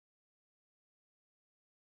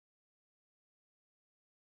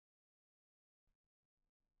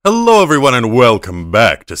Hello everyone and welcome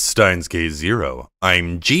back to Steins K0.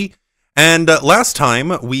 I'm G, and last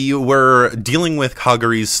time we were dealing with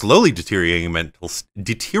Kaguri's slowly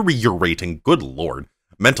deteriorating, good lord,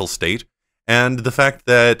 mental state, and the fact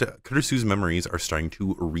that Kurisu's memories are starting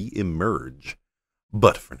to re-emerge.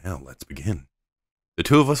 But for now, let's begin. The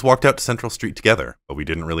two of us walked out to Central Street together, but we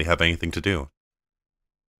didn't really have anything to do.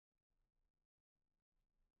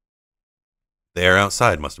 The air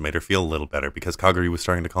outside must have made her feel a little better because Kaguri was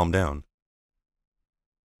starting to calm down.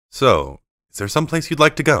 So, is there some place you'd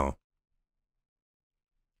like to go?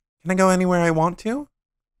 Can I go anywhere I want to?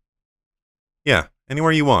 Yeah,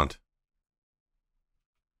 anywhere you want.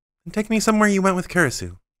 Then take me somewhere you went with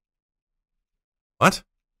Kurisu. What?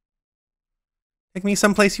 Take me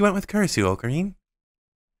someplace you went with Kurisu, Ocarine.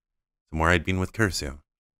 Somewhere I'd been with Kurisu.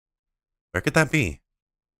 Where could that be?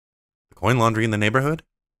 The coin laundry in the neighborhood?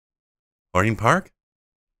 Orin Park?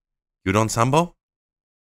 Udon Sambo?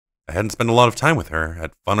 I hadn't spent a lot of time with her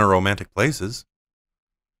at fun or romantic places.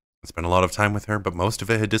 I spent a lot of time with her, but most of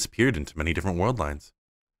it had disappeared into many different world lines.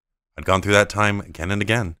 I'd gone through that time again and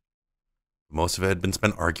again. Most of it had been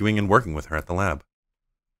spent arguing and working with her at the lab.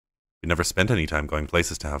 We never spent any time going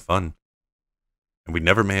places to have fun. And we'd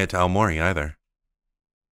never made it to Aomori either.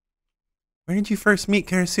 Where did you first meet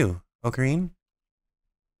Kurisu, Ocarine?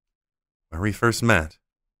 Where we first met.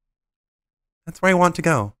 That's where I want to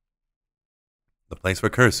go. The place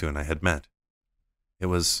where Kurisu and I had met. It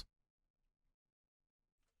was...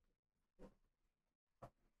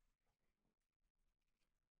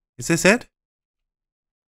 Is this it?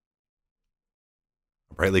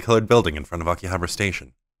 A brightly colored building in front of Akihabara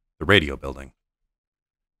Station. The radio building.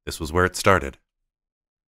 This was where it started.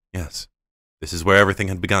 Yes, this is where everything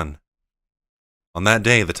had begun. On that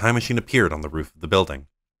day, the time machine appeared on the roof of the building.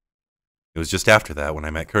 It was just after that when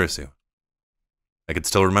I met Kurisu. I could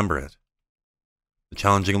still remember it. The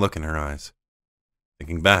challenging look in her eyes.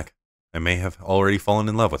 Thinking back, I may have already fallen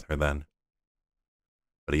in love with her then.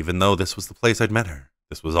 But even though this was the place I'd met her,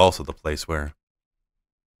 this was also the place where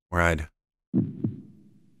I'd...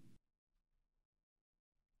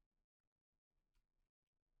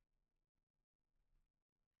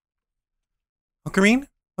 Ocarine?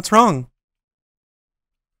 What's wrong?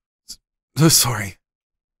 Sorry.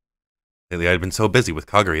 Lately I'd been so busy with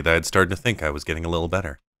Kaguri that I'd started to think I was getting a little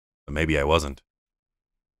better. But maybe I wasn't.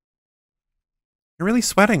 You're really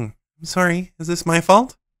sweating. I'm sorry. Is this my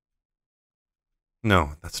fault?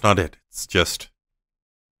 No, that's not it. It's just...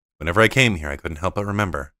 Whenever I came here, I couldn't help but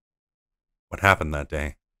remember what happened that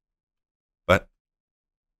day. But...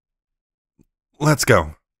 Let's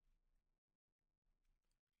go.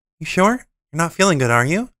 You sure? You're not feeling good, are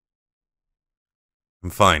you?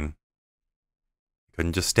 I'm fine. I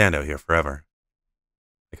couldn't just stand out here forever.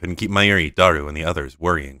 I couldn't keep Mayuri, Daru, and the others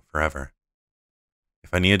worrying forever.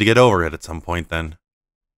 If I needed to get over it at some point, then...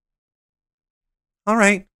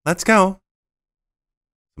 Alright, let's go.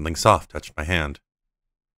 Something soft touched my hand.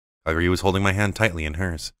 Kaguri was holding my hand tightly in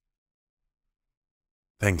hers.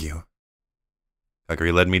 Thank you.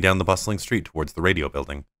 Kaguri led me down the bustling street towards the radio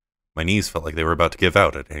building. My knees felt like they were about to give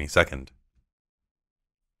out at any second.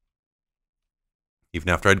 Even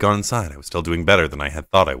after I'd gone inside, I was still doing better than I had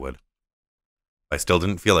thought I would. I still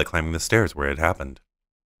didn't feel like climbing the stairs where it happened.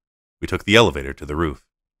 We took the elevator to the roof.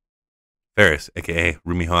 Ferris, aka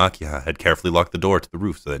Rumiho Akiha, had carefully locked the door to the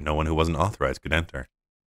roof so that no one who wasn't authorized could enter.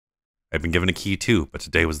 I'd been given a key too, but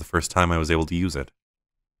today was the first time I was able to use it.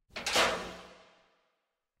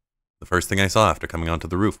 The first thing I saw after coming onto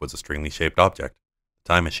the roof was a strangely shaped object,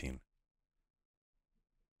 the time machine.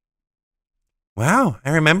 Wow,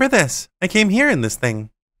 I remember this. I came here in this thing.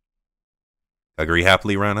 Kaguri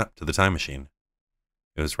happily ran up to the time machine.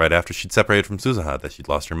 It was right after she'd separated from Suzuha that she'd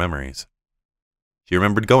lost her memories. She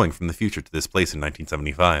remembered going from the future to this place in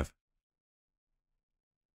 1975.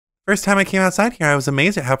 First time I came outside here, I was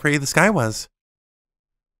amazed at how pretty the sky was.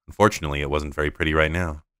 Unfortunately, it wasn't very pretty right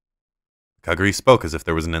now. Kaguri spoke as if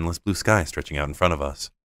there was an endless blue sky stretching out in front of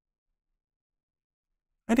us.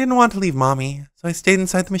 I didn't want to leave Mommy, so I stayed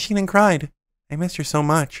inside the machine and cried. I missed her so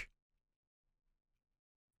much.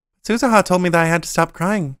 Suzuha told me that I had to stop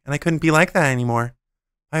crying, and I couldn't be like that anymore.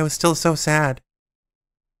 I was still so sad.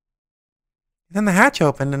 Then the hatch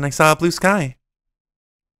opened, and I saw a blue sky.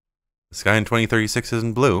 The sky in 2036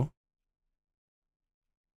 isn't blue?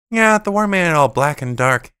 Yeah, the war made it all black and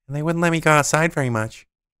dark, and they wouldn't let me go outside very much.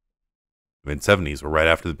 The mid-70s were right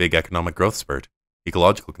after the big economic growth spurt.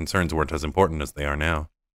 Ecological concerns weren't as important as they are now.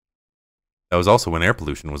 That was also when air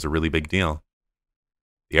pollution was a really big deal.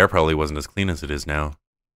 The air probably wasn't as clean as it is now.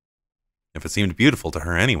 If it seemed beautiful to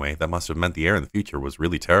her anyway, that must have meant the air in the future was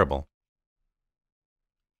really terrible.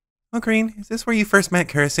 Ocarine, is this where you first met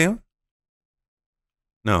Kurisu?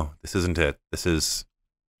 No, this isn't it. This is...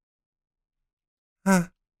 Huh.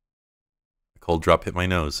 A cold drop hit my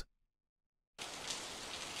nose.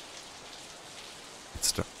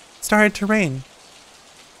 It started to rain.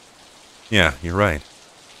 Yeah, you're right.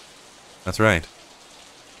 That's right.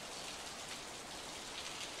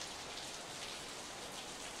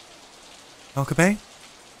 Okabe?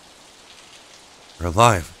 You're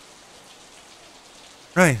alive.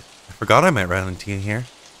 Right. I forgot I met Rylantia here.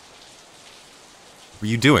 What were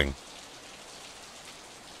you doing?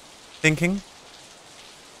 Thinking?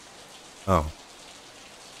 Oh.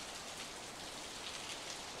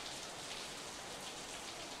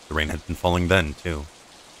 The rain had been falling then, too.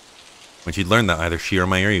 When she'd learned that either she or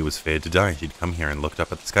Mayuri was fated to die, she'd come here and looked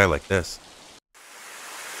up at the sky like this.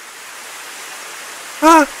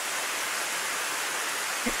 Ah!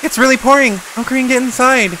 It's really pouring! Ocarine, get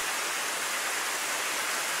inside!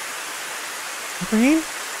 Ocarine?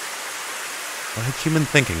 What had she been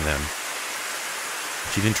thinking then?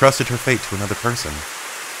 She'd entrusted her fate to another person.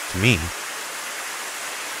 To me.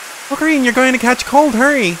 Ocarine, you're going to catch cold,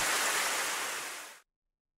 hurry!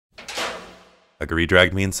 Kaguri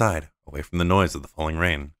dragged me inside, away from the noise of the falling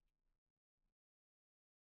rain.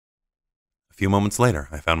 A few moments later,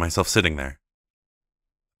 I found myself sitting there.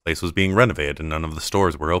 The place was being renovated and none of the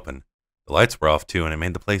stores were open. The lights were off too, and it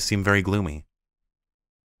made the place seem very gloomy.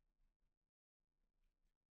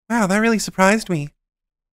 Wow, that really surprised me.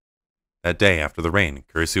 That day, after the rain,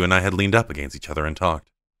 Kurisu and I had leaned up against each other and talked.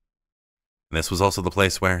 And this was also the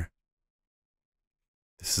place where...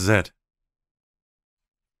 This is it.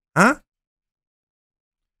 Huh?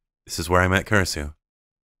 This is where I met Kurisu.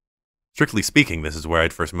 Strictly speaking, this is where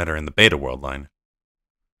I'd first met her in the Beta World line.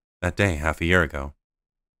 That day, half a year ago.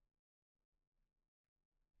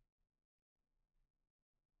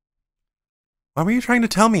 What were you trying to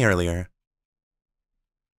tell me earlier?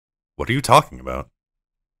 What are you talking about?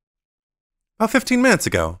 About 15 minutes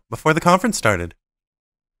ago, before the conference started.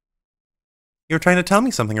 You were trying to tell me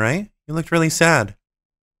something, right? You looked really sad.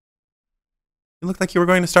 You looked like you were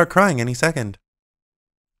going to start crying any second.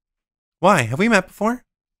 Why? Have we met before?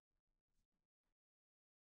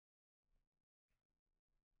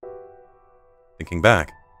 Thinking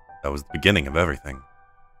back, that was the beginning of everything.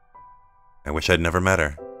 I wish I'd never met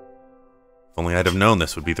her. If only I'd have known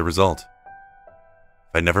this would be the result.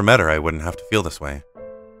 If I'd never met her, I wouldn't have to feel this way.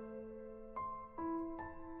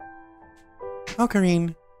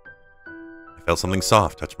 Ocarine. I felt something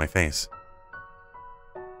soft touch my face.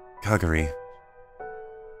 Kaguri.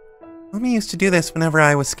 Mommy used to do this whenever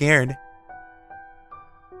I was scared.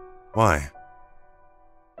 Why?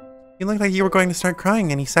 You looked like you were going to start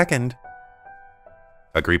crying any second.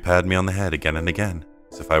 Kaguri patted me on the head again and again,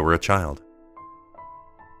 as if I were a child.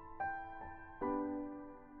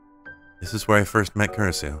 This is where I first met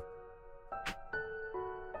Kurisu.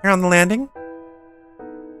 Here on the landing?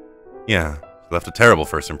 Yeah, she left a terrible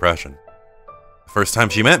first impression. The first time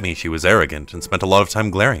she met me, she was arrogant and spent a lot of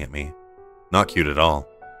time glaring at me. Not cute at all.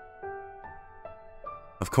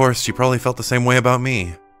 Of course, she probably felt the same way about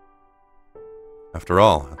me. After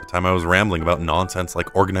all, at the time I was rambling about nonsense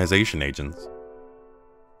like organization agents.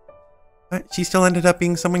 But she still ended up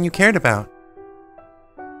being someone you cared about.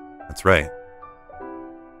 That's right.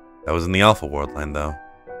 That was in the Alpha World line, though.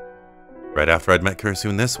 Right after I'd met Kurisu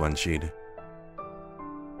in this one, she'd...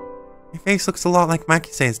 Your face looks a lot like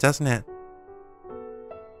Makise's, doesn't it?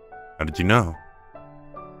 How did you know?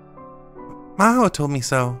 Maho told me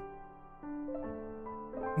so.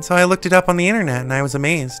 And so I looked it up on the internet and I was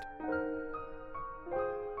amazed.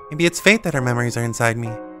 Maybe it's fate that her memories are inside me.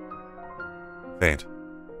 Fate.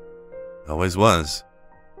 It always was.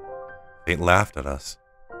 Fate laughed at us.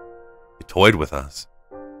 It toyed with us.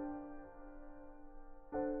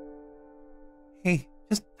 Hey,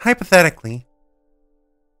 just hypothetically.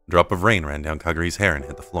 A drop of rain ran down Kaguri's hair and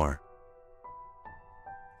hit the floor.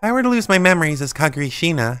 If I were to lose my memories as Kaguri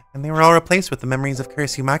Shina, and they were all replaced with the memories of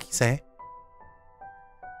Kurisu Makise,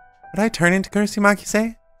 would I turn into Kurisu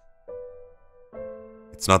Makise?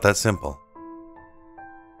 It's not that simple.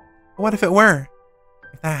 But what if it were?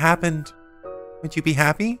 If that happened, would you be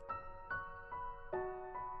happy?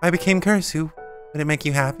 If I became Kurisu, would it make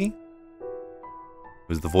you happy? It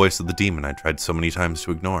was the voice of the demon I tried so many times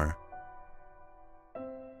to ignore.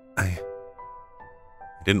 I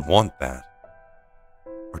didn't want that.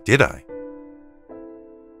 Or did I?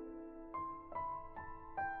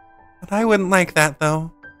 But I wouldn't like that,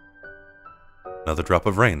 though. Another drop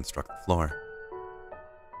of rain struck the floor.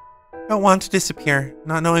 I don't want to disappear,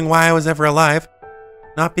 not knowing why I was ever alive,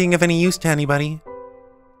 not being of any use to anybody.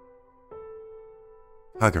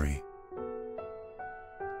 Kaguri.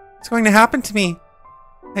 What's going to happen to me?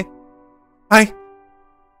 I...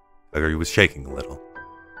 Kaguri was shaking a little.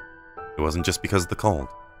 It wasn't just because of the cold.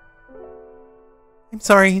 I'm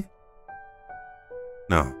sorry.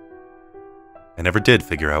 No. I never did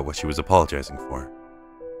figure out what she was apologizing for.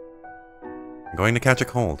 I'm going to catch a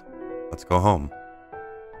cold. Let's go home.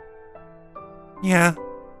 Yeah.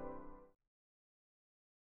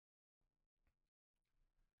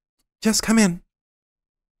 Just come in.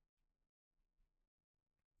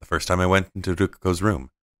 The first time I went into Rukuko's room,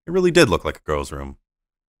 it really did look like a girl's room.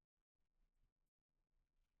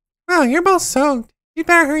 Wow, you're both soaked. You'd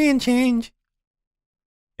better hurry and change.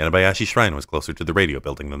 Yanabayashi Shrine was closer to the radio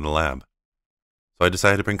building than the lab, so I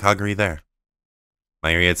decided to bring Kaguri there.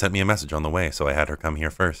 Mayuri had sent me a message on the way, so I had her come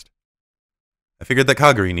here first. I figured that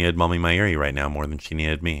Kaguri needed Mommy Mayuri right now more than she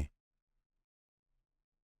needed me.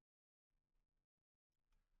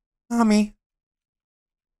 Mommy.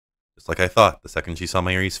 Just like I thought, the second she saw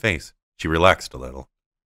Mayuri's face, she relaxed a little.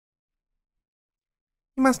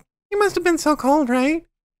 You must have been so cold, right?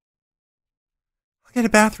 I'll get a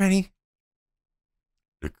bath ready.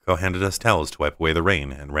 Rukuko handed us towels to wipe away the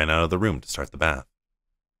rain and ran out of the room to start the bath.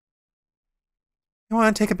 I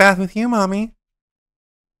want to take a bath with you, Mommy.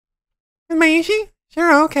 And Mayushi?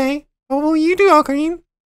 Sure, okay. What will you do, Ocarine?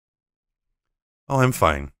 Oh, I'm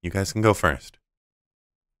fine. You guys can go first.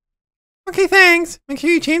 Okay, thanks. Make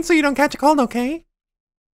sure you change so you don't catch a cold, okay?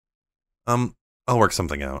 I'll work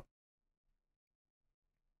something out.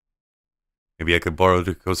 Maybe I could borrow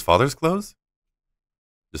Rukuko's father's clothes?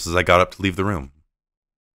 Just as I got up to leave the room.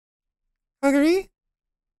 Kaguri?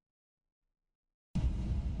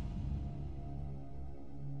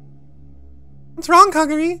 What's wrong,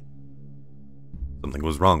 Kaguri? Something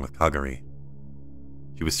was wrong with Kaguri.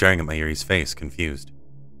 She was staring at Mayuri's face, confused.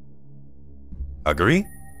 Kaguri?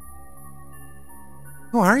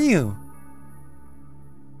 Who are you?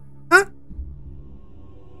 Huh?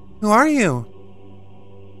 Who are you?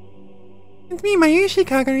 It's me, Mayushi,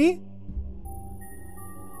 Kaguri.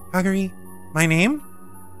 Kaguri, my name?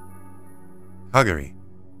 Kaguri.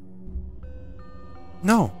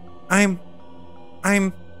 No, I'm...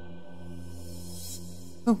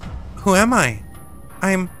 Who am I?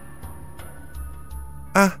 I'm...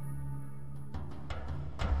 Ah!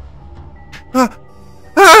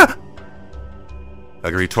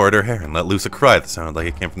 Kaguri tore at her hair and let loose a cry that sounded like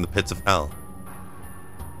it came from the pits of hell.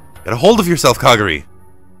 Get a hold of yourself, Kaguri!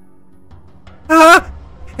 Ah!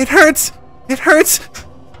 It hurts! It hurts!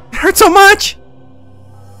 It hurts so much!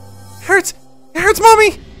 It hurts! It hurts,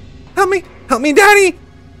 Mommy! Help me! Help me, Daddy!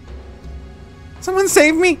 Someone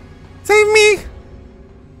save me! Save me!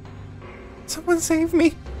 Someone save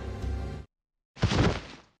me!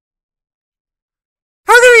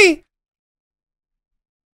 Kaguri!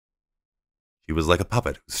 She was like a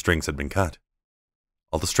puppet whose strings had been cut.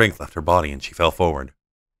 All the strength left her body and she fell forward.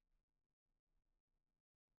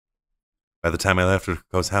 By the time I left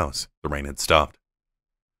Rukuko's house, the rain had stopped.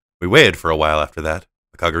 We waited for a while after that,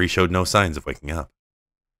 but Kaguri showed no signs of waking up.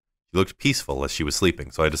 She looked peaceful as she was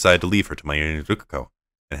sleeping, so I decided to leave her to Mayuri and Rukuko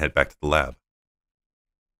and head back to the lab.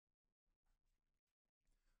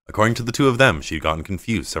 According to the two of them, she had gotten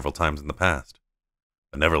confused several times in the past,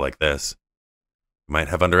 but never like this. We might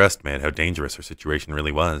have underestimated how dangerous her situation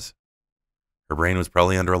really was. Her brain was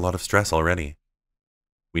probably under a lot of stress already.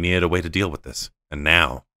 We needed a way to deal with this, and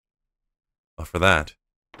now. Well, for that.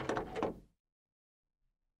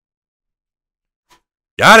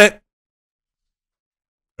 Got it!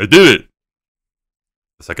 I did it!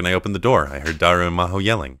 The second I opened the door, I heard Daru and Maho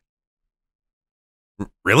yelling.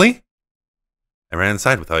 Really? I ran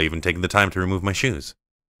inside without even taking the time to remove my shoes.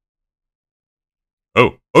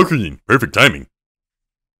 Oh, Ocarine, perfect timing.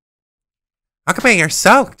 Akabe, you're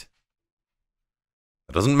soaked.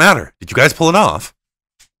 That doesn't matter. Did you guys pull it off?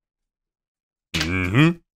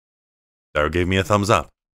 Mm-hmm. Daru gave me a thumbs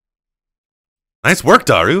up. Nice work,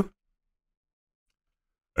 Daru.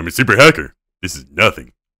 I'm a super hacker. This is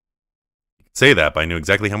nothing. You could say that, but I knew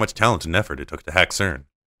exactly how much talent and effort it took to hack CERN.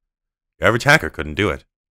 Your average hacker couldn't do it.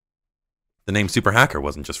 The name Super Hacker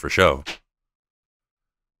wasn't just for show.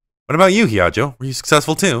 What about you, Hyajo? Were you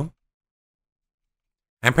successful too?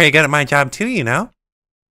 I'm pretty good at my job too, you know?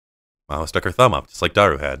 Maho stuck her thumb up, just like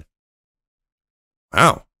Daru had.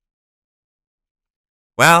 Wow.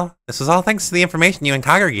 Well, this was all thanks to the information you and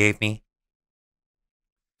Kagura gave me.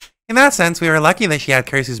 In that sense, we were lucky that she had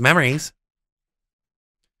Kurisu's memories.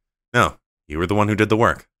 No, you were the one who did the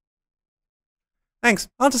work. Thanks,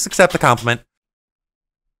 I'll just accept the compliment.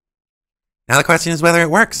 Now the question is whether it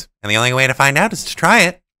works, and the only way to find out is to try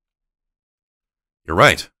it. You're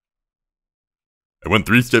right. I went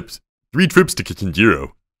 3 trips to Kitchen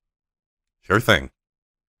Zero. Sure thing.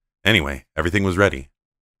 Anyway, everything was ready.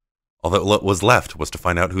 All that was left was to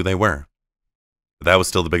find out who they were. But that was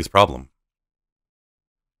still the biggest problem.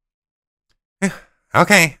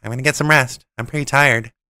 Okay, I'm gonna get some rest. I'm pretty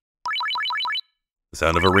tired. The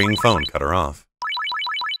sound of a ringing phone cut her off.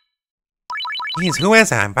 Jeez, who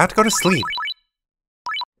is it? I'm about to go to sleep.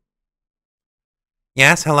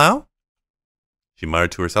 Yes, hello? She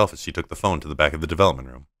muttered to herself as she took the phone to the back of the development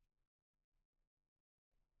room.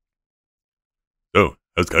 So,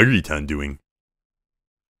 how's Kaguri-tan doing?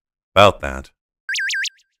 About that.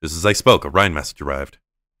 Just as I spoke, a Rhine message arrived.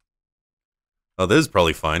 Oh, this is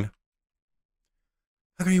probably fine.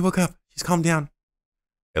 Kaguri woke up. She's calmed down.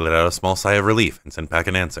 I let out a small sigh of relief and sent back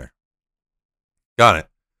an answer. Got it.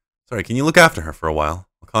 Sorry, can you look after her for a while?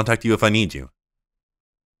 I'll contact you if I need you.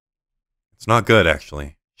 It's not good,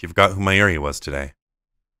 actually. She forgot who Mayuri was today.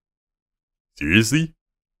 Seriously?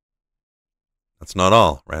 That's not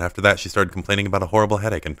all. Right after that, she started complaining about a horrible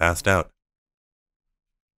headache and passed out.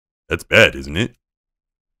 That's bad, isn't it?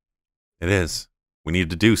 It is. We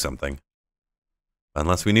needed to do something. But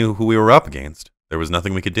unless we knew who we were up against, there was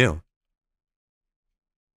nothing we could do.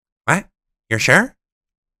 What? You're sure?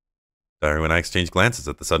 Daru and I exchanged glances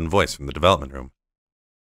at the sudden voice from the development room.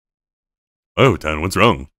 Oh, Tan, what's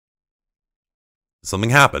wrong? Did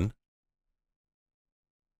something happen?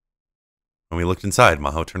 When we looked inside,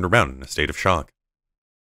 Maho turned around in a state of shock.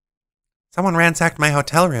 Someone ransacked my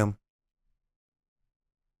hotel room.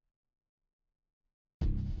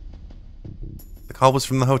 The call was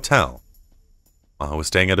from the hotel. Maho was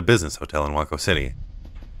staying at a business hotel in Wako City.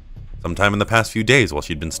 Sometime in the past few days while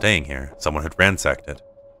she'd been staying here, someone had ransacked it.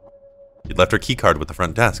 She'd left her keycard with the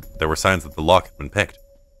front desk, but there were signs that the lock had been picked.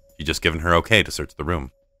 She'd just given her okay to search the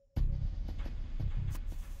room.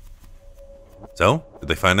 So, did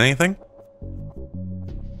they find anything?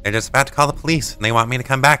 They're just about to call the police, and they want me to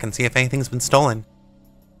come back and see if anything's been stolen.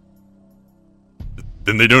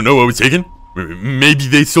 Then they don't know what was taken? Maybe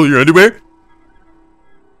they stole your underwear?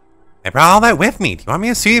 I brought all that with me. Do you want me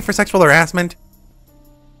to sue you for sexual harassment?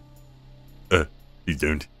 Please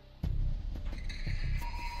don't.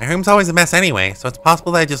 My room's always a mess anyway, so it's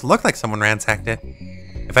possible that I just look like someone ransacked it.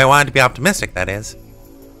 If I wanted to be optimistic, that is.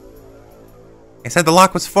 I said the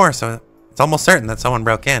lock was forced, so it's almost certain that someone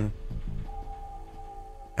broke in.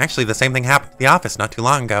 Actually, the same thing happened to the office not too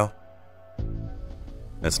long ago.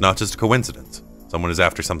 It's not just a coincidence. Someone is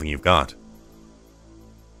after something you've got.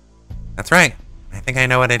 That's right. I think I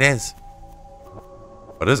know what it is.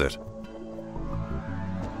 What is it?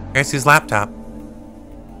 KURISU's laptop.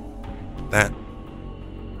 That.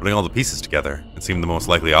 Putting all the pieces together, it seemed the most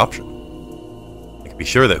likely option. I could be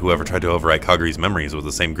sure that whoever tried to overwrite Kaguri's memories was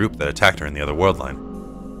the same group that attacked her in the other world line.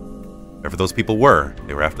 Whoever those people were,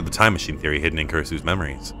 they were after the time machine theory hidden in KURISU's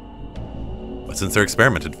memories. But since their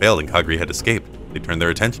experiment had failed and Kaguri had escaped, they turned their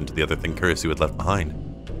attention to the other thing KURISU had left behind.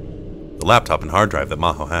 The laptop and hard drive that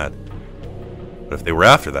Maho had. But if they were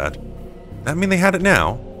after that, that mean they had it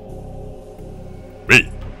now? Wait,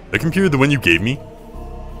 that computer the one you gave me?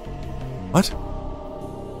 What?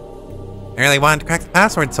 I really wanted to crack the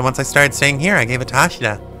password, so once I started staying here, I gave it to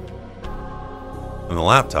Ashida. And the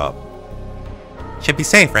laptop? Should be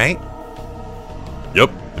safe, right? Yup,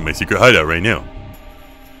 in my secret hideout right now.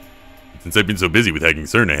 Since I've been so busy with hacking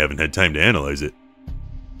CERN, I haven't had time to analyze it.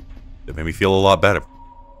 That made me feel a lot better.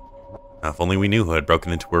 Now, if only we knew who had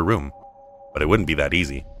broken into her room. But it wouldn't be that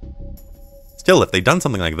easy. Still, if they'd done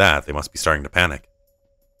something like that, they must be starting to panic.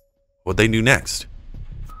 What'd they do next?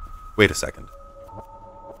 Wait a second.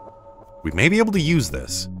 We may be able to use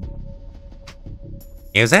this.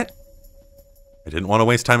 Use it? I didn't want to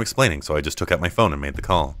waste time explaining, so I just took out my phone and made the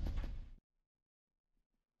call.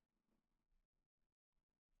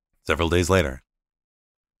 Several days later,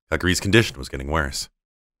 Kaguri's condition was getting worse.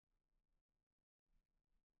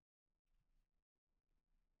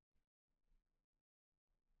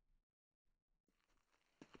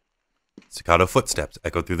 Staccato footsteps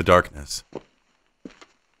echoed through the darkness.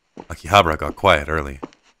 Akihabara got quiet early.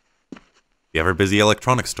 The ever-busy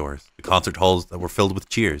electronics stores, the concert halls that were filled with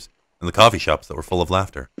cheers, and the coffee shops that were full of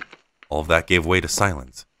laughter, all of that gave way to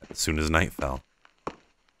silence as soon as night fell. A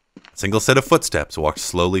single set of footsteps walked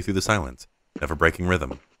slowly through the silence, never breaking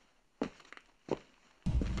rhythm.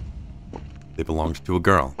 They belonged to a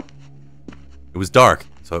girl. It was dark,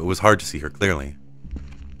 so it was hard to see her clearly.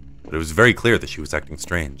 But it was very clear that she was acting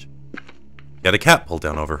strange. She had a cap pulled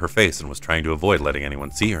down over her face and was trying to avoid letting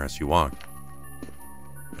anyone see her as she walked.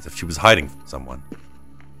 As if she was hiding from someone.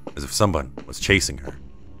 As if someone was chasing her.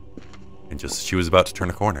 And just as she was about to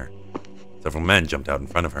turn a corner, several men jumped out in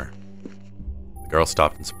front of her. The girl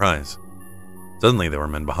stopped in surprise. Suddenly there were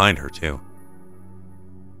men behind her, too.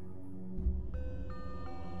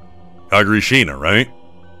 Kagurishina, right?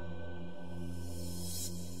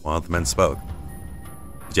 One of the men spoke.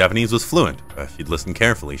 The Japanese was fluent, but if she'd listened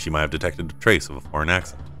carefully, she might have detected a trace of a foreign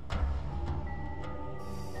accent.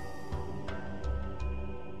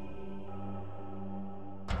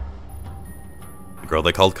 The girl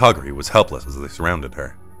they called Kaguri was helpless as they surrounded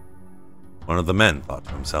her. One of the men thought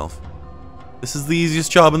to himself, "This is the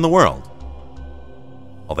easiest job in the world."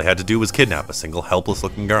 All they had to do was kidnap a single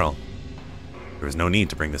helpless-looking girl. There was no need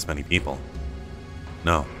to bring this many people.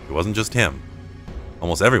 No, it wasn't just him.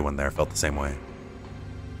 Almost everyone there felt the same way.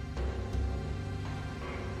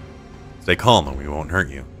 Stay calm and we won't hurt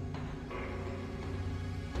you.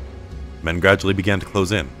 The men gradually began to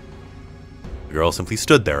close in. The girl simply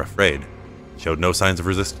stood there, afraid. Showed no signs of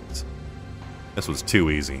resistance. This was too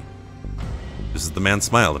easy. Just as the man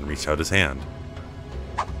smiled and reached out his hand.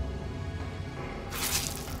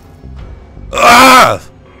 Ah!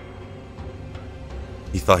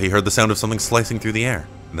 He thought he heard the sound of something slicing through the air,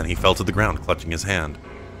 and then he fell to the ground, clutching his hand.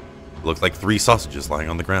 It looked like 3 sausages lying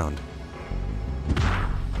on the ground.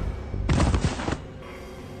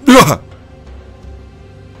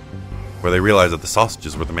 Where they realized that the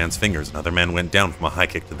sausages were the man's fingers, another man went down from a high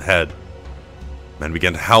kick to the head. Men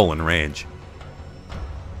began to howl in rage.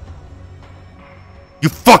 "You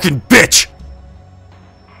fucking bitch!"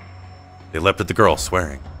 They leapt at the girl,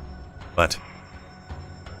 swearing. But...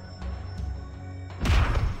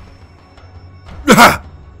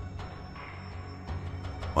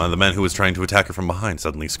 one of the men who was trying to attack her from behind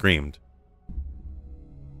suddenly screamed.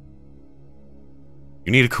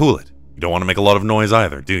 "You need to cool it. You don't want to make a lot of noise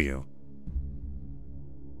either, do you?"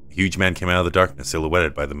 A huge man came out of the darkness,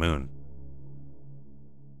 silhouetted by the moon.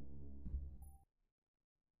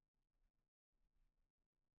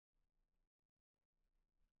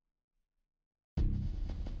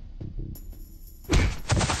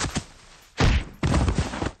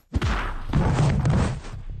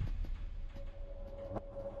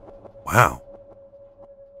 Wow.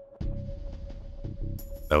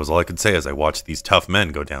 That was all I could say as I watched these tough men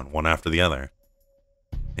go down one after the other.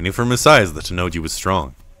 I knew from his size that Tanoji was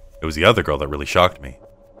strong. It was the other girl that really shocked me.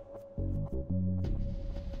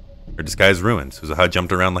 Her disguise ruined, Suzuha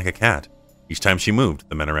jumped around like a cat. Each time she moved,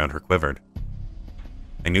 the men around her quivered.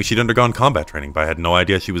 I knew she'd undergone combat training, but I had no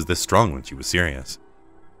idea she was this strong when she was serious.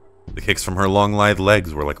 The kicks from her long, lithe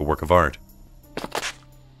legs were like a work of art.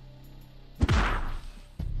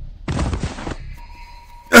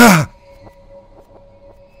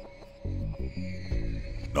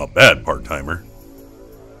 Not bad, part-timer.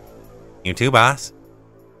 You too, boss.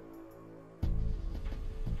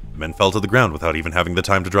 The men fell to the ground without even having the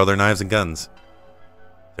time to draw their knives and guns.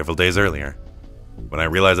 Several days earlier, when I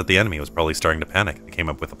realized that the enemy was probably starting to panic, I came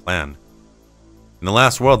up with a plan. In the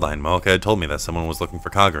last world line, Mooka had told me that someone was looking for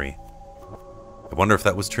Kaguri. I wonder if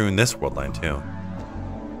that was true in this world line too.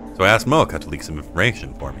 So I asked Mooka to leak some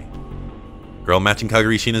information for me. A girl matching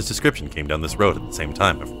Kagurishina's description came down this road at the same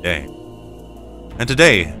time every day. And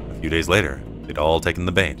today, a few days later, they'd all taken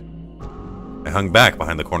the bait. I hung back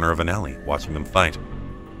behind the corner of an alley, watching them fight.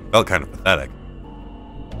 It felt kind of pathetic.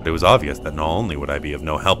 But it was obvious that not only would I be of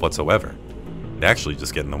no help whatsoever, I'd actually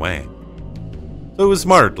just get in the way. So it was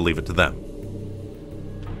smarter to leave it to them.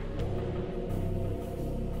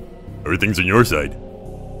 Everything's on your side.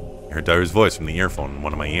 I heard Dairu's voice from the earphone in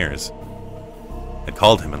one of my ears. I'd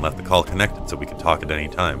called him and left the call connected so we could talk at any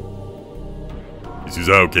time. Is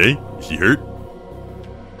Suzuha okay? Is she hurt?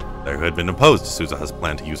 Dairu had been opposed to Suzuha's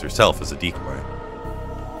plan to use herself as a decoy.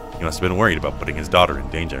 He must have been worried about putting his daughter in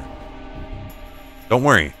danger. Don't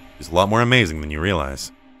worry, she's a lot more amazing than you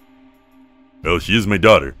realize. Well, she is my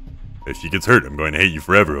daughter. If she gets hurt, I'm going to hate you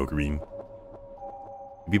forever, Ocarine.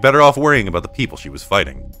 You'd be better off worrying about the people she was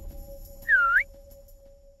fighting.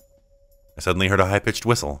 I suddenly heard a high-pitched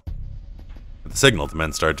whistle. At the signal, the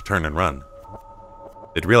men started to turn and run.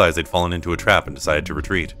 They'd realized they'd fallen into a trap and decided to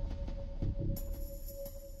retreat.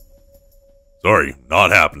 Sorry,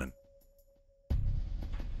 not happening.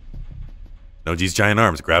 Noji's giant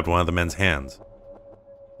arms grabbed one of the men's hands.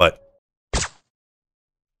 But there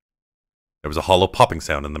was a hollow popping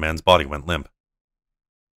sound and the man's body went limp.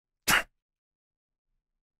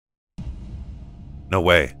 No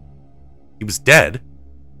way. He was dead?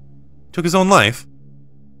 Took his own life?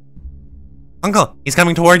 Uncle, he's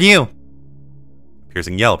coming toward you! A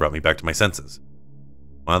piercing yell brought me back to my senses.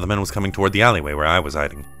 One of the men was coming toward the alleyway where I was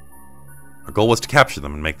hiding. Our goal was to capture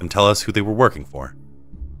them and make them tell us who they were working for.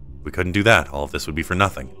 If we couldn't do that, all of this would be for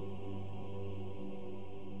nothing.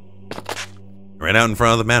 I ran out in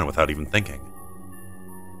front of the man without even thinking.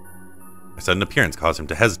 My sudden appearance caused him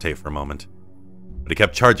to hesitate for a moment, but he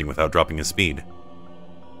kept charging without dropping his speed.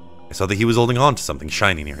 I saw that he was holding on to something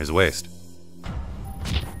shiny near his waist.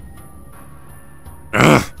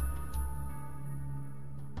 Ugh!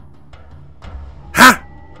 Ha!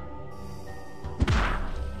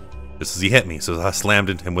 Just as he hit me, so I slammed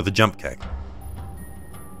into him with a jump kick.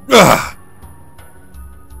 Ugh!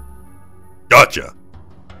 Gotcha!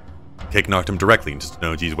 Kick knocked him directly into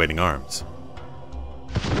Tsunoji's waiting arms.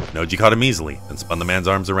 Tsunoji caught him easily, then spun the man's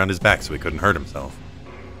arms around his back so he couldn't hurt himself.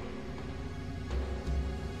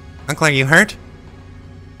 Uncle, are you hurt?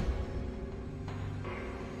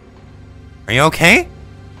 Are you okay?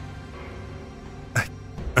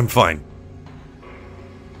 I'm fine.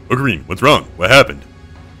 Ocarine, what's wrong? What happened?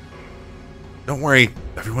 Don't worry,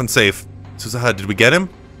 everyone's safe. Suzuha, did we get him?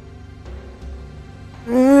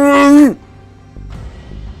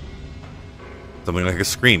 Something like a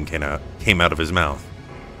scream came out of his mouth.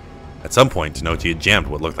 At some point, Tsunoji had jammed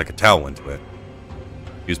what looked like a towel into it.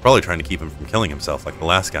 He was probably trying to keep him from killing himself like the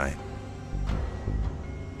last guy.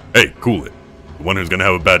 Hey, cool it. The one who's gonna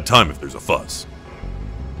have a bad time if there's a fuss.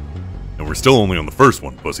 And we're still only on the first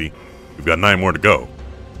one, pussy. We've got 9 more to go.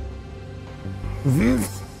 And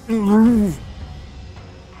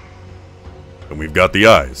we've got the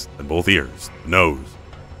eyes, and both ears, the nose.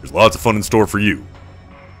 There's lots of fun in store for you.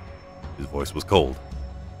 His voice was cold.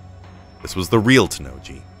 This was the real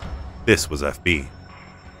Tsunoji. This was FB.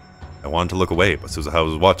 I wanted to look away, but Suzuha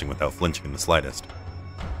was watching without flinching in the slightest.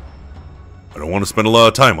 I don't want to spend a lot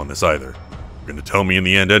of time on this either. You're going to tell me in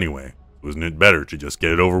the end anyway, so isn't it better to just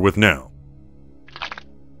get it over with now?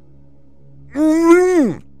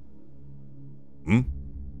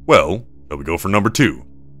 Well, shall we go for number 2?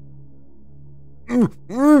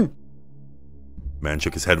 The man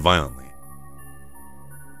shook his head violently.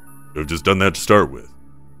 Should have just done that to start with.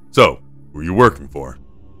 So, who are you working for?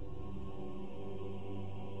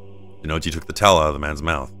 Tsunoji took the towel out of the man's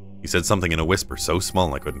mouth. He said something in a whisper so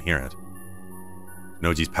small I couldn't hear it.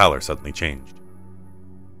 Tsunoji's pallor suddenly changed.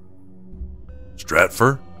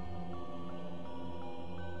 Stratfur?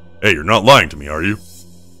 Hey, you're not lying to me, are you?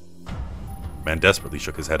 The man desperately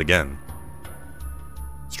shook his head again.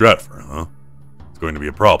 Stratfur, huh? It's going to be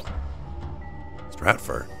a problem.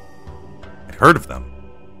 Stratfur? I'd heard of them.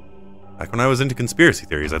 Back when I was into conspiracy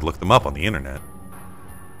theories, I'd looked them up on the internet.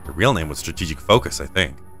 Their real name was Strategic Focus, I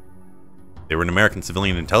think. They were an American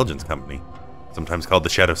civilian intelligence company, sometimes called the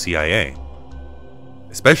Shadow CIA.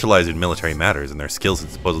 They specialized in military matters, and their skills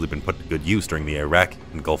had supposedly been put to good use during the Iraq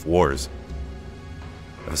and Gulf Wars.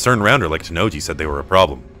 If a certain rounder like Tsunoji said they were a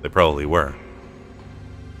problem, they probably were.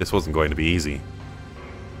 This wasn't going to be easy.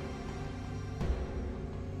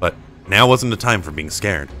 But now wasn't the time for being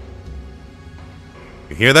scared.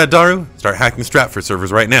 You hear that, Daru? Start hacking Stratfur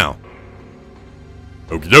servers right now.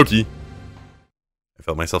 Okie dokie. I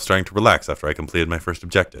felt myself starting to relax after I completed my first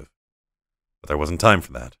objective. But there wasn't time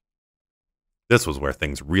for that. This was where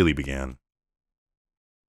things really began.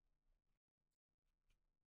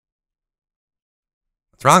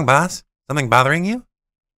 What's wrong, boss? Something bothering you?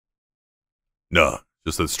 Nah,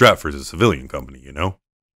 just that Stratfur's a civilian company, you know?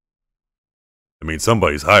 I mean,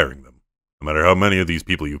 somebody's hiring them. No matter how many of these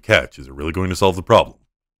people you catch, is it really going to solve the problem?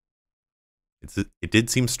 It did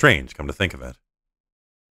seem strange, come to think of it.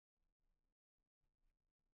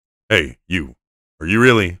 Hey, you. Are you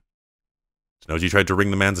really? Tsunoji tried to wring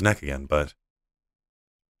the man's neck again, but...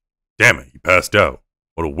 Damn it, he passed out.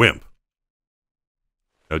 What a wimp.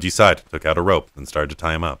 Tsunoji sighed, took out a rope, and started to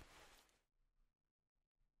tie him up.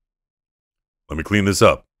 Let me clean this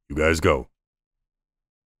up. You guys go.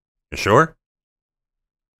 You sure?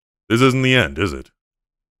 This isn't the end, is it?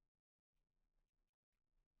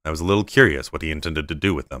 I was a little curious what he intended to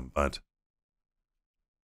do with them, but...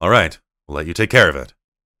 Alright, we'll let you take care of it.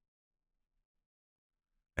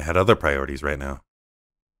 I had other priorities right now.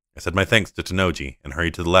 I said my thanks to Tsunoji and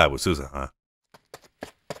hurried to the lab with Suzuha.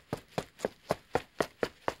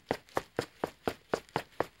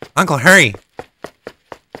 Uncle, hurry!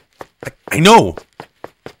 I know!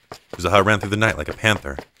 Suzuha ran through the night like a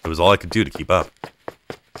panther. It was all I could do to keep up.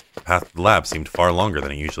 The path to the lab seemed far longer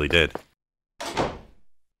than it usually did.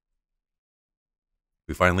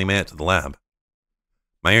 We finally made it to the lab.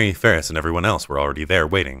 Mayuri, Ferris, and everyone else were already there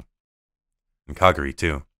waiting. And Kaguri,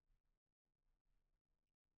 too.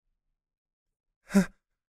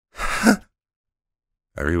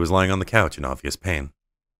 Kaguri was lying on the couch in obvious pain.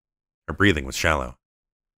 Her breathing was shallow.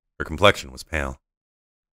 Her complexion was pale.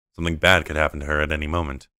 Something bad could happen to her at any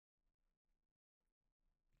moment.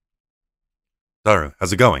 Daru,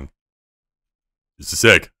 how's it going? Just a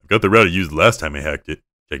sec. I've got the route I used the last time I hacked it.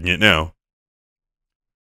 Checking it now.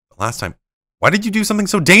 The last time? Why did you do something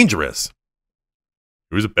so dangerous?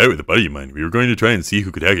 It was a bet with a buddy of mine. We were going to try and see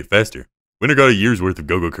who could hack it faster. Winner got a year's worth of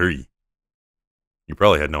go-go curry. You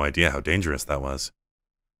probably had no idea how dangerous that was.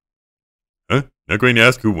 Huh? Not going to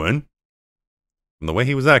ask who won? From the way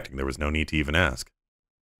he was acting, there was no need to even ask.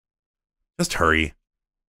 Just hurry.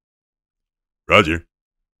 Roger.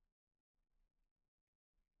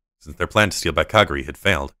 Since their plan to steal back Kaguri had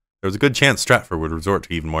failed, there was a good chance Stratford would resort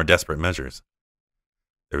to even more desperate measures.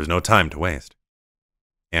 There was no time to waste.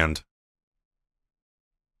 And...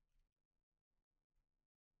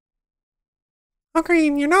 Oh,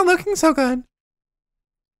 Green, you're not looking so good.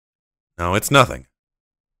 No, it's nothing.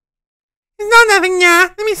 It's not nothing, yeah.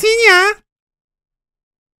 Let me see, yeah.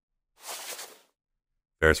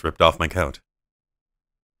 Ferris ripped off my coat.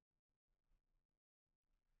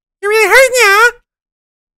 You're really hurting, yeah.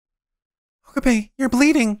 Okabe, you're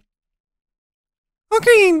bleeding. Oh,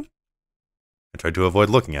 Green. I tried to avoid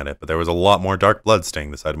looking at it, but there was a lot more dark blood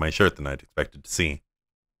staining the side of my shirt than I'd expected to see.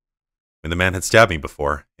 When the man had stabbed me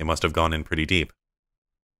before, it must have gone in pretty deep.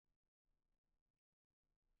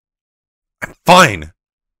 I'm fine!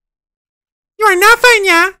 You are not fine,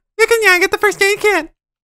 yeah. You can, yeah, get the first aid kit.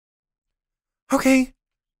 Okay.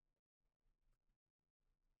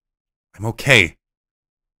 I'm okay.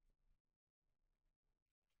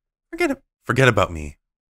 Forget about me.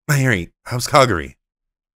 Mayuri, how's Kaguri?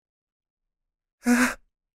 Kaguri,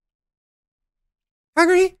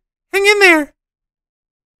 hang in there.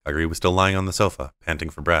 Kaguri was still lying on the sofa, panting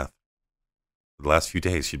for breath. For the last few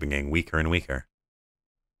days, she'd been getting weaker and weaker.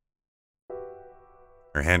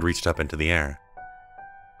 Her hand reached up into the air.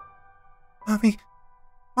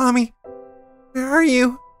 Mommy, where are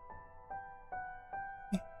you?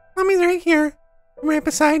 Mommy's right here. I'm right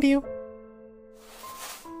beside you.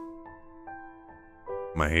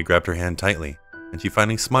 Mayuri grabbed her hand tightly, and she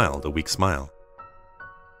finally smiled, a weak smile.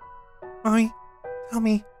 Mommy, tell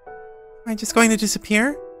me, am I just going to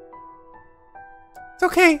disappear? It's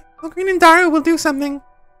okay. Ocarine and Daru will do something.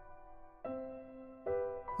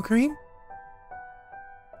 Ocarine?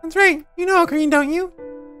 That's right. You know Ocarine, don't you?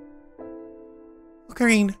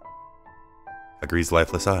 Ocarine. Kaguri's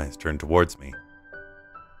lifeless eyes turned towards me.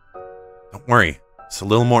 Don't worry. Just a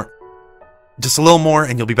little more. Just a little more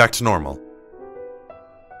and you'll be back to normal.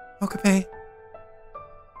 Okabe.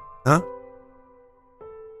 Huh?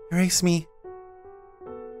 Erase me.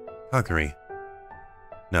 Kaguri.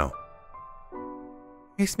 No.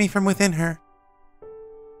 Erase me from within her.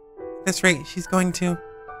 At this rate, she's going to...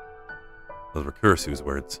 Those were KURISU's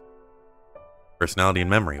words. Personality and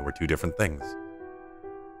memory were two different things.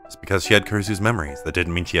 Just because she had KURISU's memories, that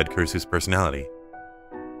didn't mean she had KURISU's personality.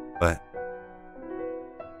 But...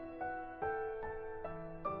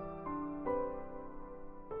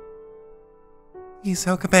 Please,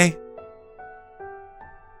 Okabe.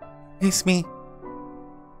 Erase me.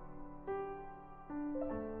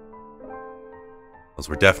 Those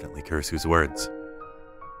were definitely KURISU's words.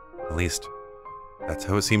 At least, that's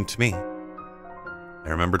how it seemed to me. I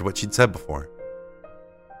remembered what she'd said before.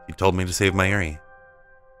 She'd told me to save Mayuri.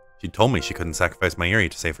 She'd told me she couldn't sacrifice Mayuri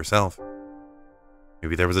to save herself.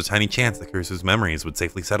 Maybe there was a tiny chance that KURISU's memories would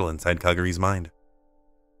safely settle inside Kaguri's mind.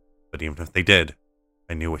 But even if they did,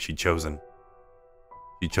 I knew what she'd chosen.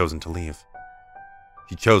 She'd chosen to leave.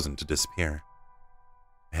 She'd chosen to disappear.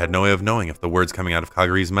 I had no way of knowing if the words coming out of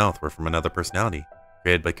Kaguri's mouth were from another personality,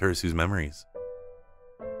 created by KURISU's memories.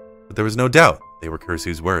 But there was no doubt they were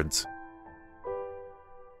KURISU's words.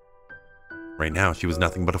 Right now, she was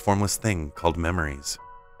nothing but a formless thing called memories.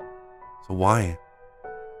 So why?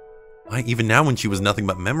 Why, even now when she was nothing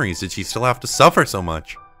but memories, did she still have to suffer so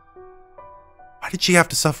much? Why did she have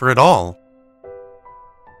to suffer at all?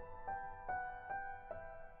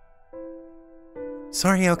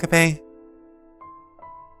 Sorry, Okabe.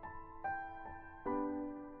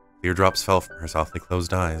 Teardrops fell from her softly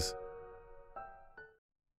closed eyes.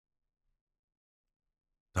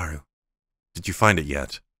 Daru, did you find it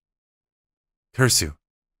yet? KURISU.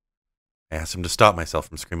 I asked him to stop myself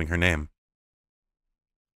from screaming her name.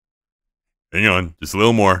 Hang on, just a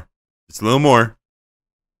little more. Just a little more.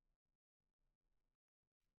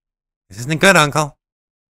 This isn't good, Uncle.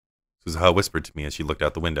 Suzuha whispered to me as she looked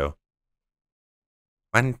out the window.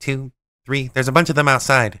 1, 2, 3. There's a bunch of them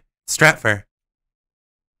outside. Stratford.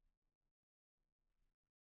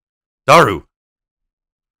 Daru!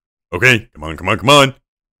 Okay, come on, come on, come on.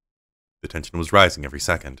 The tension was rising every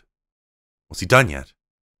second. Was he done yet?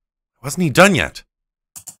 Wasn't he done yet?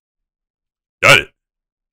 Got it.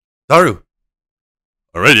 Daru!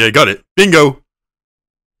 Alrighty, I got it. Bingo!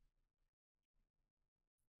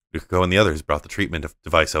 Yukiko and the others brought the treatment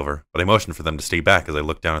device over, but I motioned for them to stay back as I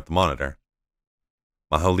looked down at the monitor.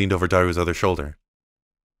 Maho leaned over Daru's other shoulder.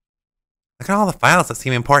 Look at all the files that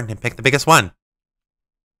seem important and pick the biggest one.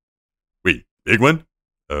 Wait, Big one?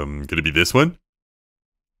 Could it be this one?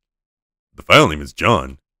 The file name is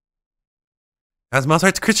John. That's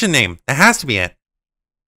Mozart's Christian name. That has to be it.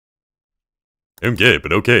 I don't get it,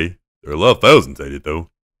 but okay. There are a lot of files inside it, though.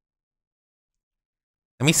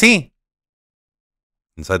 Let me see.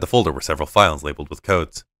 Inside the folder were several files labeled with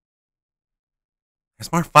codes.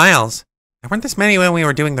 There's more files. There weren't this many when we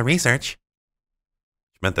were doing the research.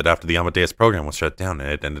 Which meant that after the Amadeus program was shut down,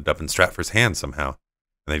 it ended up in Stratford's hands somehow,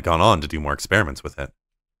 and they'd gone on to do more experiments with it.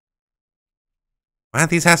 One of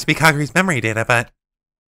these has to be Kaguri's memory data, but...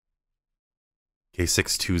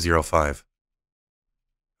 K6205.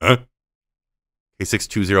 Huh?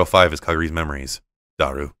 K6205 is Kaguri's memories.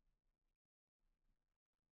 Daru.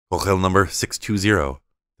 Hotel number 620.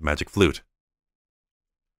 The magic flute.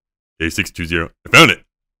 K620. I found it!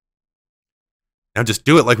 Now just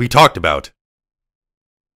do it like we talked about.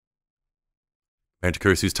 Compared to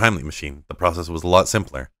KURISU's timely machine, the process was a lot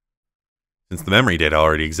simpler. Since the memory data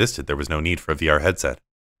already existed, there was no need for a VR headset.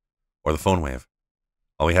 Or the phone wave.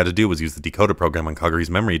 All we had to do was use the decoder program on Kaguri's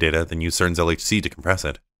memory data, then use CERN's LHC to compress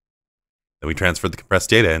it. Then we transferred the compressed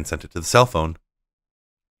data and sent it to the cell phone.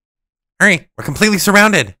 Hurry! We're completely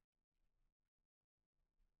surrounded!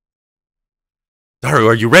 Daru,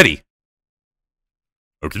 are you ready?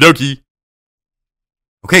 Okie dokie.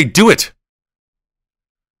 Okay, do it!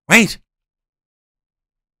 Wait!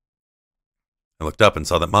 I looked up and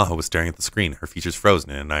saw that Maho was staring at the screen, her features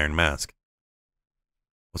frozen in an iron mask.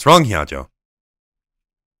 What's wrong, Hyajo?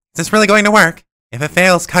 Is this really going to work? If it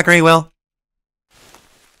fails, Kaguri will...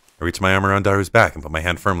 I reached my arm around Daru's back and put my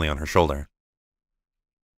hand firmly on her shoulder.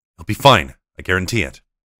 It'll be fine. I guarantee it.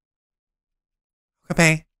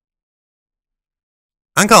 Okay.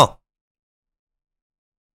 Uncle!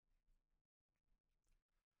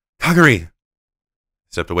 Kaguri! I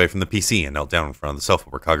stepped away from the PC and knelt down in front of the sofa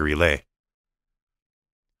where Kaguri lay.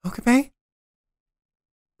 Okabe?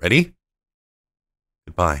 Ready?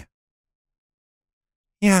 Goodbye.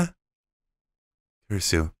 Yeah.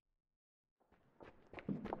 KURISU.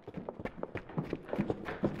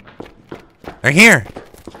 They're here!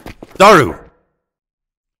 Daru!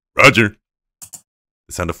 Roger.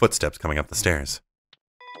 The sound of footsteps coming up the stairs.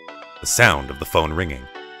 The sound of the phone ringing.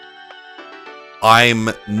 I'm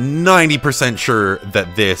 90% sure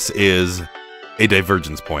that this is a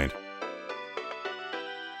divergence point.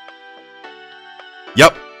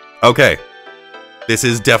 Yep. Okay. This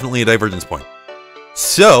is definitely a divergence point.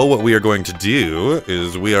 So, what we are going to do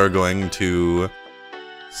is we are going to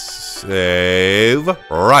save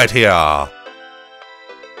right here.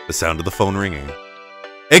 The sound of the phone ringing.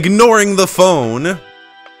 Ignoring the phone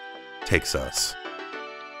takes us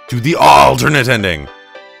to the alternate ending.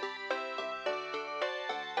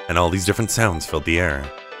 And all these different sounds filled the air.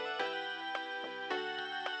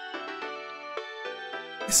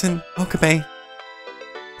 Listen, Okabe.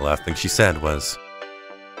 The last thing she said was,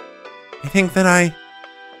 I think that I...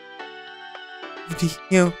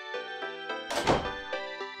 you...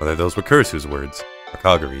 Whether those were KURISU's words or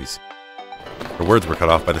Kaguri's. Her words were cut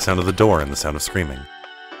off by the sound of the door and the sound of screaming.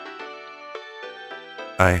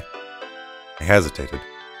 I hesitated.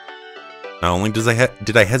 Not only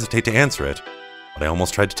did I hesitate to answer it, but I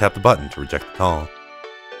almost tried to tap the button to reject the call.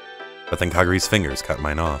 But then Kaguri's fingers cut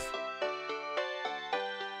mine off.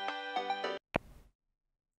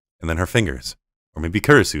 And then her fingers, or maybe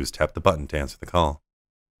KURISU's, tapped the button to answer the call.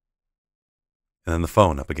 And then the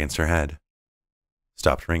phone up against her head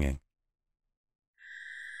stopped ringing.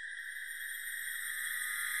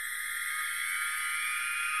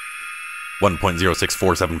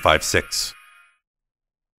 .064756.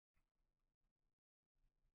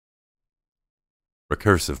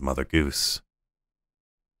 Recursive Mother Goose.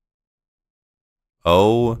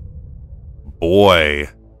 Oh boy.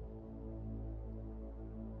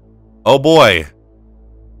 Oh boy.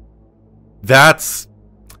 That's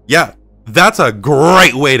a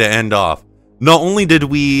great way to end off. Not only did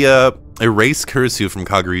we erase KURISU from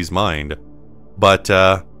Kaguri's mind, but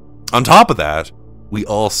on top of that, we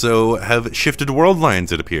also have shifted world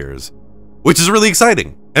lines, it appears. Which is really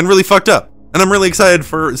exciting and really fucked up. And I'm really excited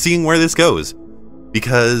for seeing where this goes.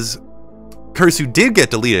 Because KURISU did get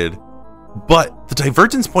deleted, but the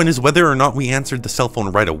divergence point is whether or not we answered the cell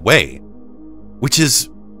phone right away. Which is...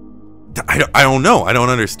 I don't know. I don't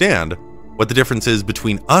understand what the difference is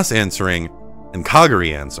between us answering and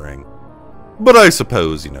Kaguri answering. But I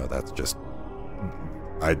suppose, you know, that's just...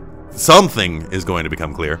 something is going to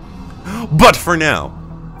become clear. But for now,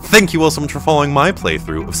 thank you all so much for following my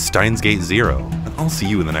playthrough of Steins Gate Zero, and I'll see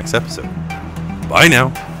you in the next episode. Bye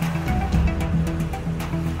now!